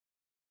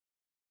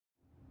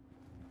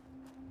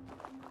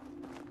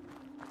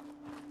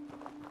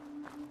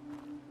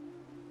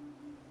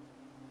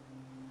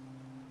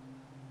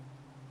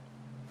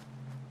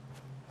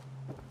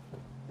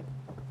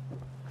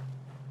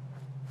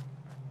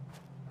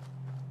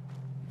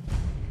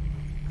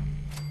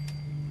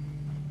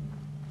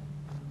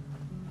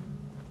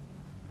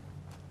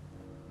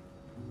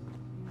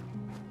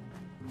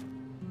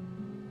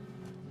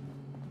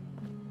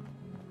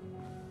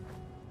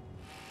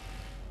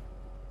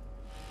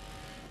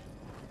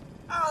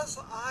as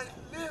I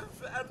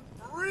live and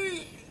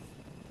breathe.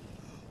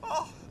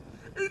 Oh,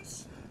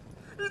 it's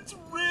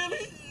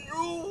really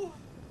you.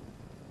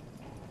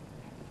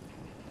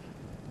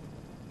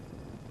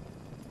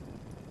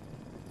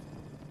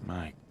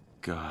 My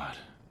God,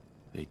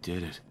 they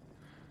did it.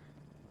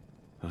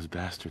 Those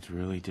bastards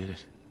really did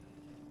it.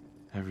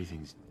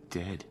 Everything's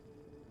dead.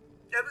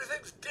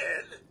 Everything's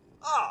dead?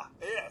 Ah,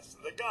 yes,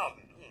 the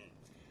garden.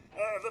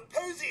 The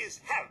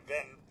posies have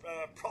been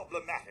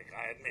problematic,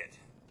 I admit.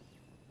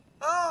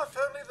 Ah, if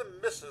only the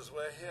missus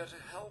were here to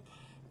help.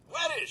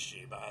 Where is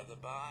she, by the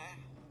by?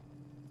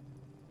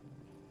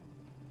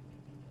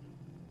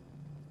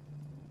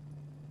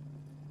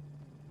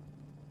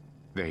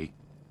 They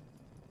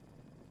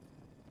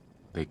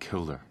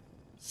killed her.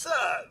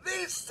 Sir,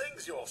 these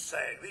things you're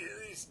saying,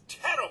 these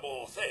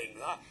terrible things,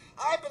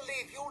 I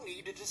believe you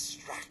need a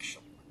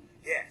distraction.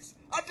 Yes,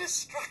 a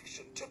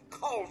distraction to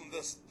calm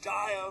this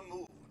dire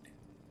mood.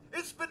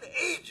 It's been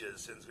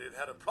ages since we've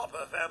had a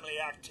proper family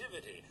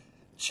activity.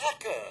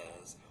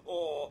 Checkers,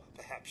 or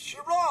perhaps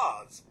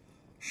charades.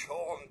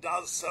 Sean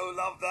does so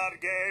love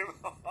that game.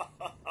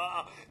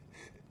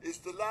 Is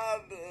the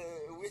lad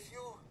with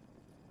you?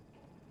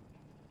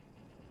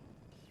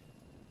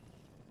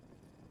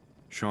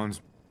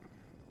 Sean's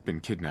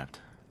been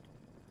kidnapped.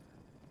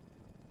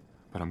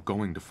 But I'm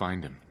going to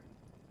find him.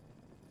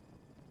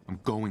 I'm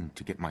going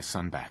to get my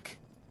son back.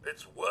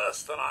 It's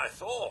worse than I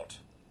thought.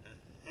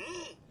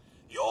 Mm-hmm.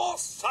 You're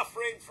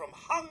suffering from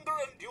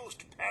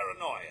hunger-induced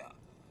paranoia.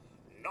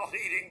 Not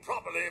eating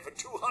properly for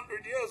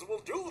 200 years will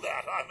do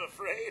that, I'm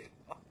afraid.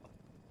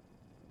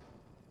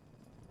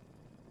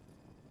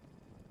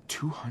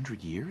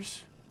 200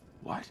 years?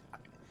 What?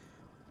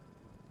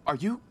 Are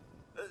you...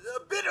 A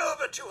bit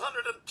over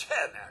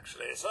 210,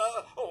 actually,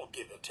 sir. Or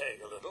give or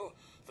take a little,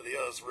 for the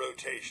Earth's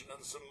rotation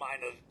and some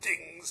minor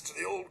dings to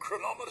the old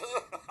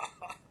chronometer.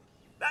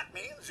 That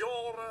means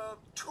you're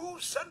 2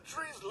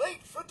 centuries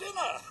late for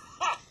dinner.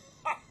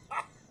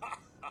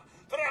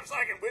 Perhaps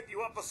I can whip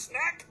you up a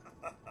snack?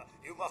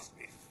 You must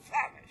be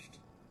famished.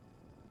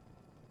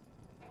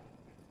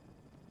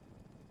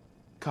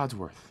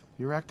 Codsworth,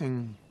 you're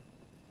acting...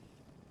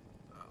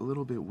 a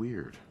little bit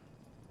weird.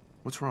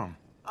 What's wrong?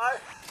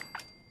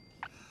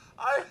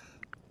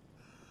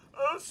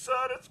 Oh,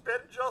 sir, it's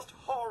been just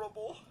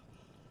horrible.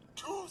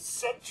 2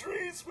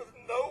 centuries with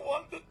no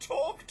one to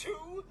talk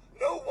to,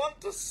 no one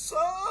to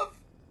serve.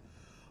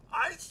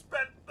 I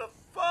spent the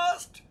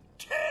first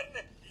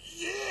 10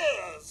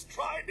 years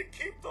trying to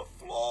keep the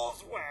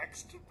floors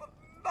waxed, but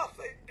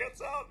nothing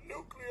gets out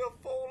nuclear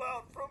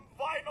fallout from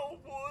vinyl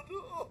wood.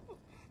 Oh,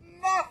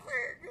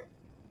 nothing.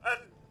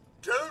 And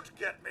don't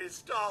get me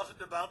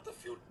started about the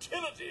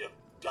futility of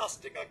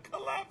dusting a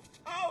collapsed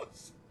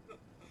house.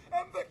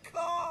 And the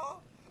car!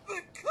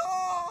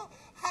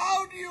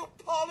 How do you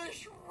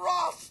polish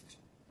rust?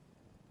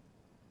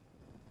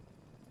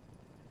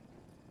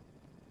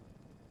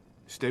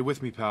 Stay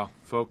with me, pal.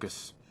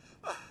 Focus.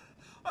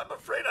 I'm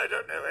afraid I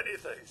don't know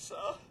anything,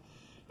 sir.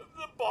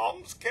 The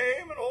bombs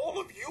came and all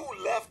of you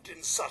left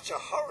in such a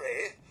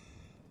hurry.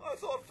 I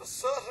thought for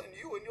certain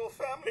you and your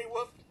family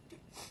were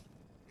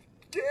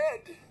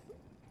dead.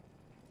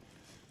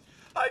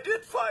 I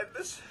did find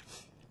this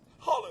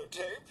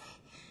holotape.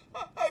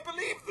 I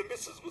believe the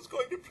missus was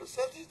going to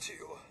present it to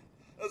you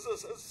as a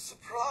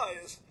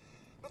surprise.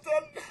 But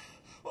then,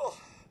 well,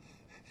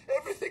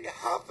 everything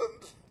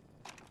happened.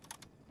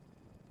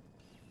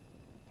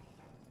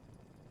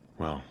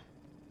 Well,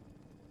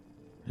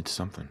 it's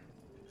something.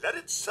 Let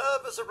it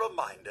serve as a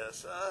reminder,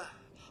 sir,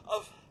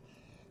 of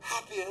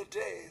happier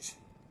days.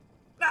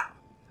 Now,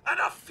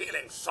 enough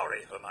feeling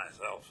sorry for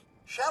myself.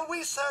 Shall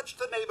we search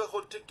the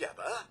neighborhood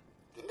together?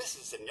 The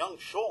missus and young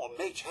Sean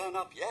may turn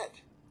up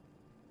yet.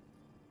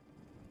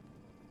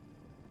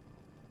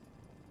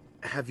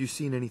 Have you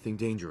seen anything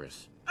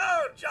dangerous?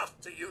 Oh,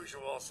 just the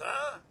usual,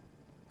 sir.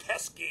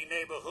 Pesky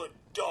neighborhood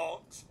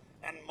dogs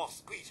and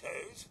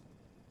mosquitoes.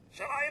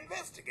 Shall I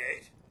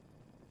investigate?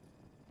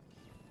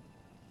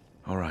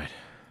 All right.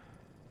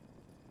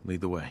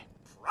 Lead the way.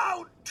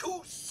 Proud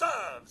to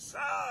serve,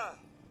 sir.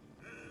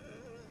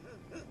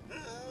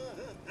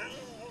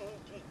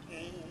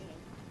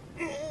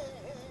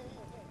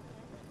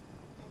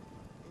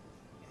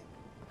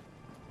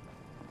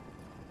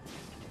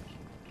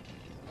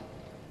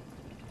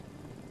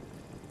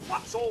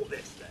 What's all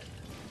this, then?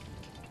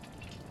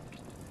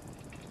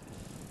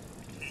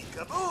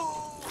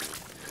 Peekaboo!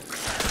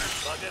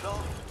 Bug it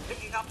off,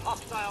 picking up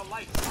hostile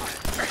life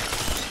signs.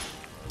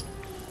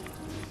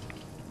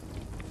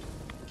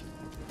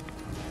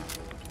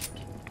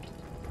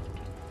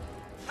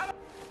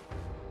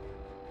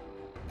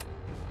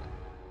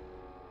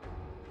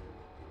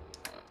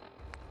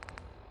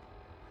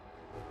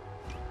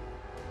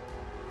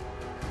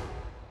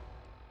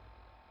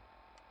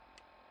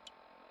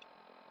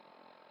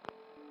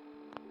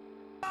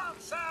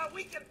 Sir,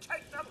 we can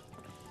take them.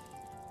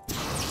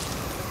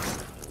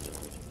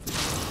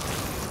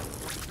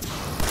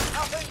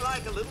 Nothing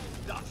like a little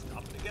dust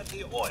up to get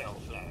the oil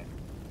flowing.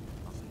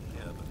 Nothing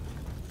here but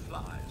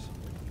flies.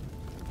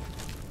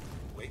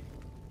 Wait,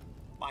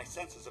 my My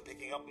senses are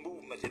picking up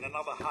movement in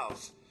another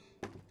house.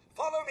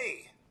 Follow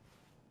me.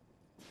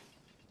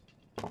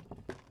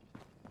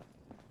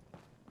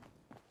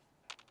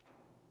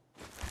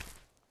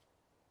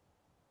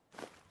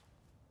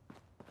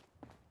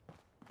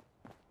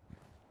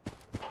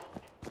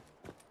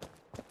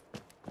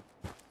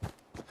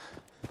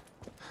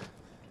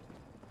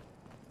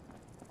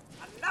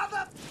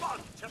 Another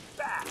bug to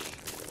bash.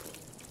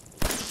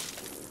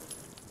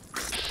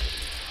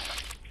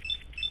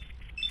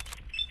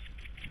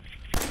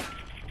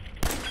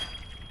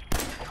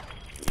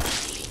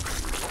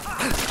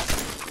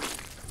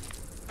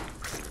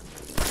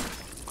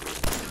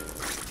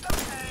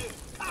 Okay,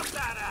 cut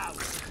that out.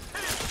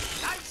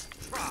 Nice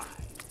try.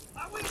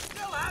 Are we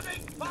still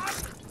having fun?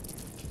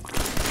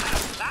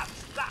 And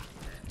that's that.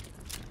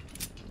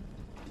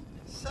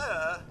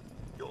 Sir,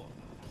 your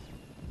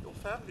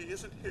family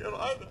isn't here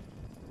either.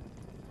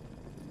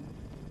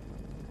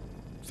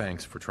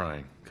 Thanks for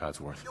trying,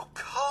 Codsworth. You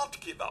can't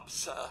give up,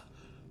 sir.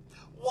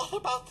 What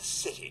about the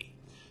city?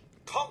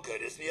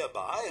 Concord is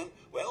nearby, and,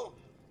 well,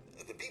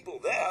 the people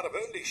there have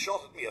only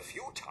shot at me a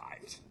few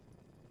times.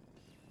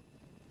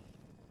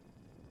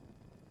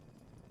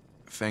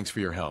 Thanks for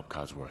your help,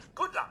 Codsworth.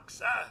 Good luck,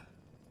 sir.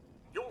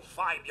 You'll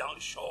find young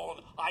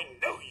Sean. I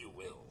know you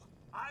will.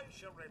 I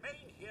shall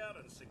remain here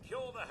and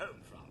secure the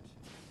home front.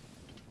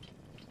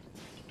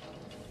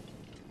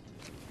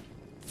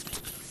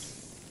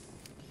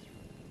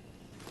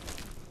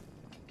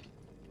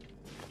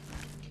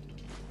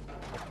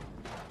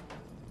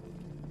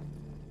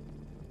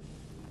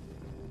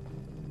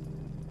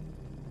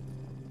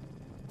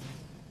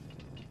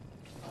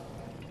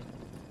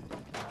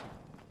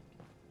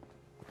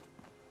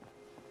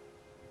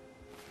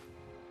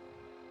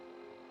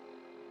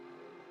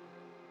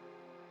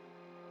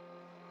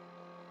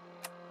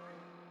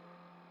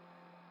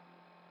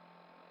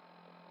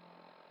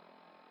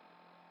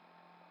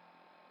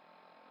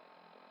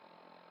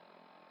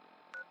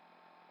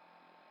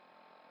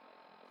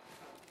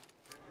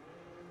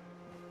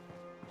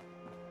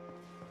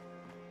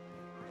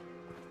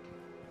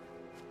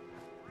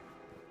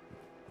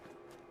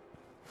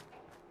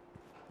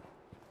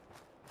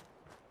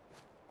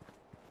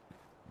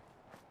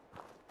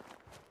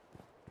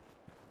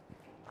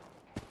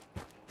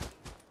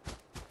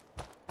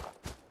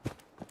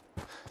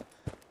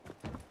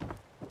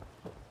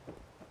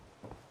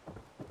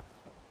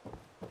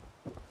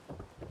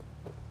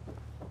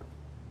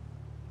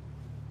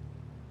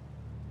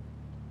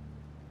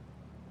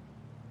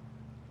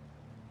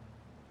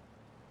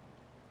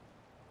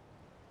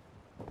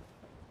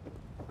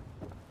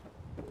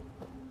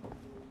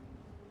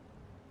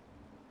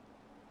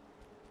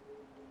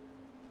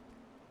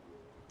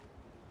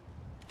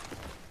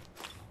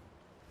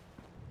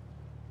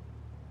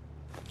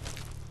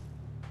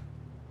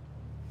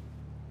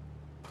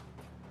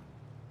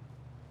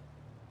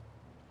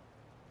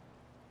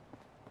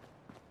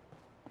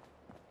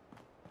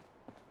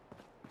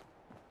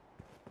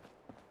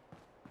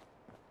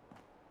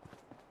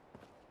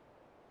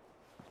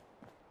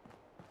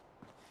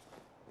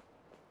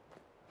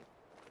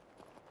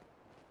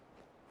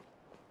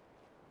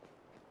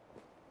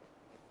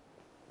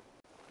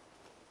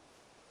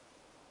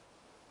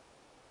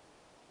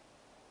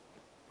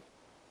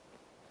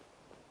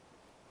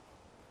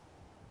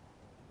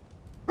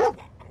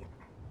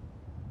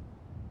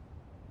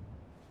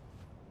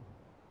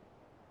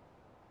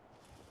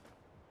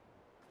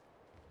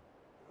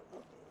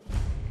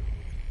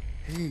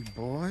 Hey,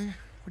 boy.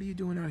 What are you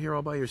doing out here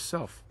all by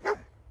yourself?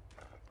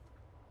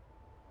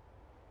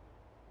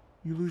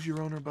 You lose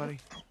your owner, buddy?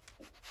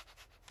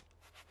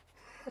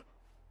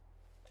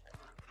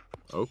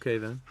 Okay,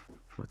 then.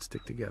 Let's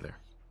stick together.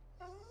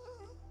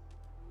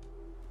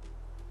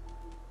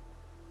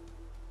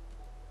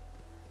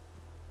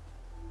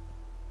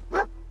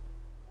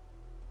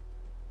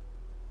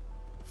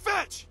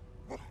 Fetch!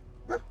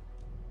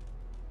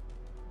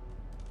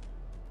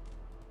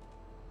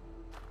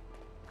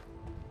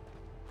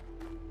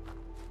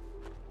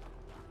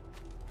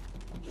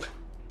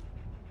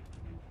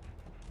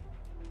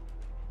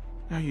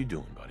 How you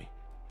doing, buddy?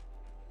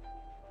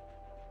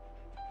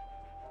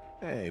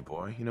 Hey,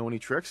 boy, you know any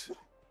tricks?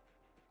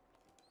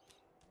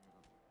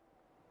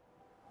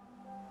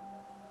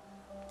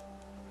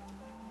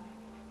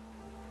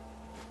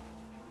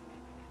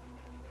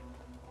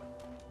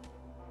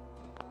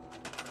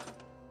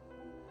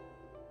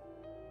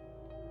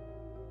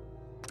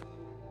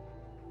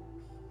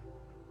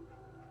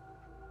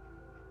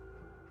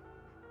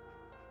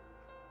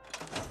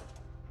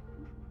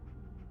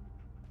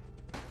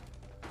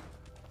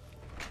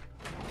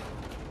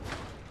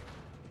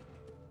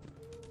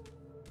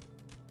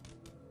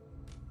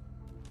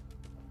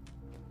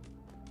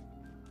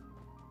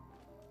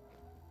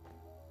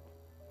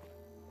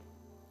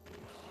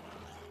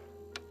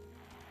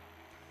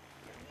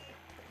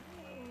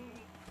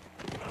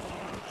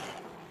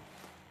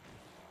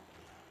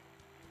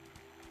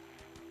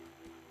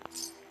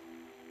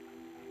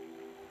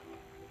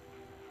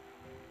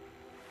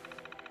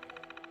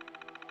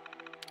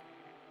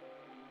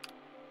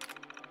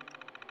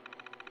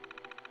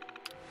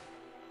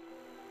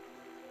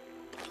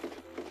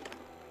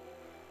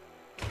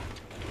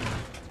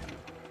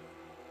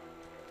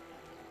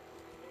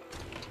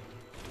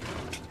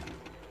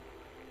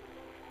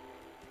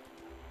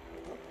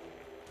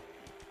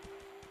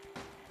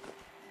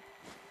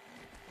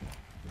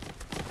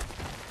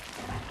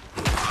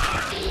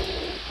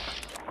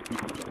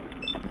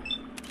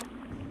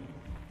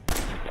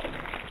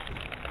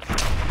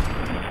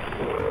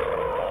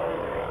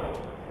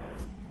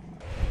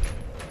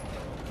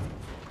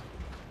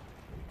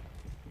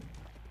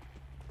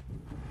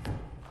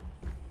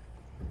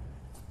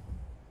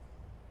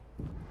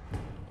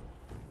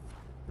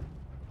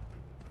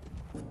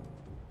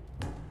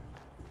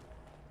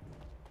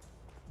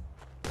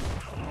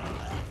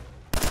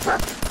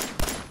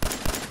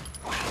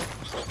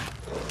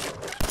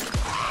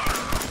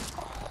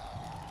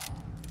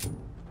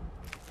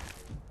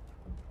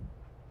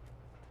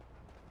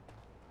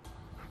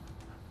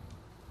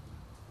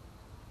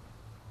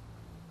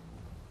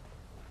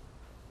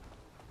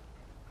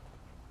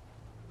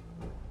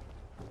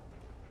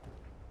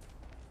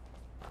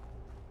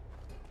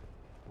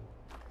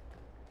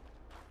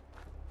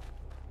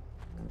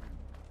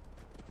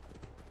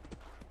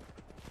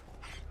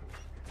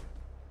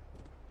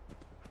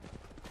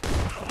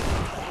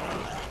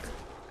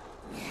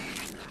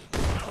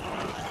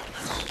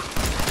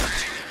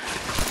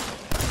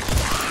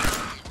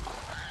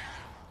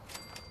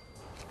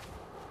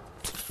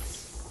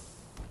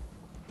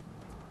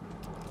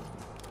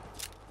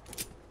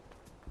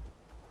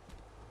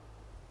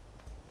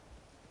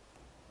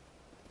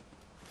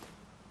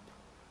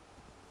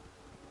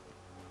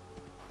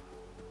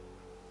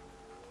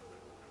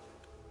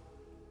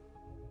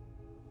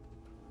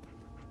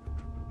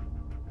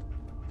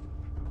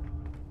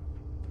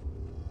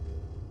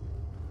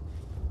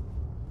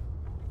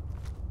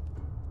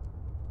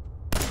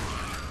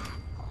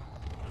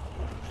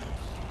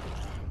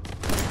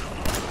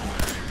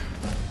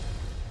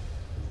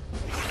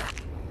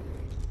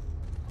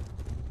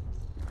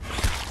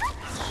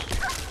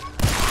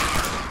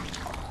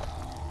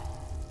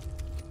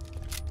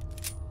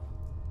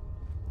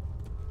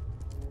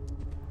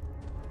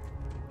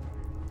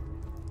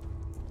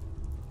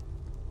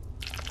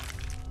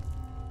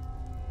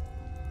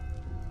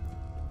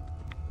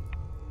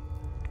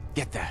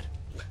 Get that.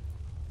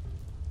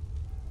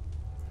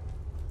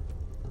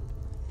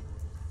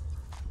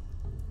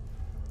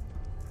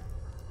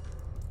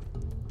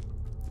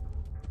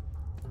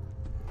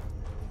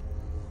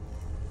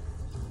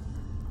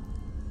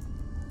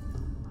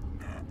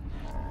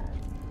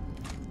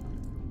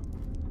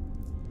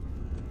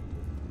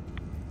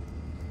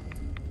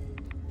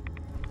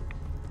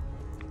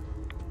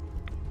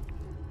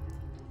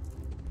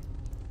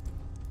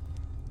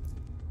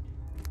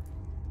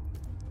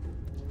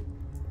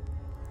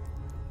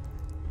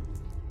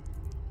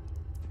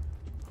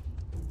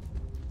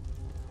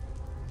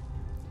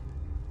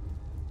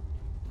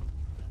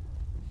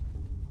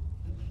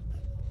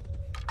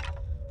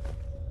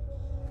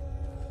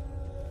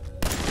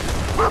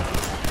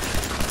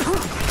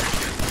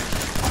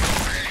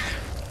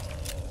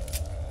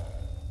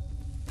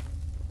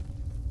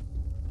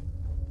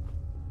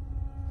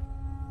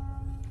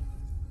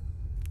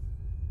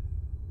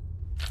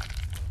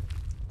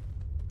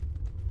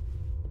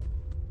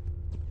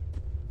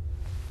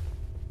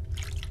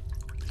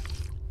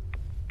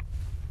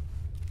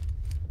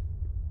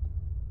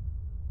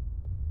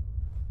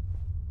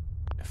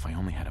 If I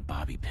only had a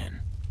bobby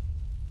pin.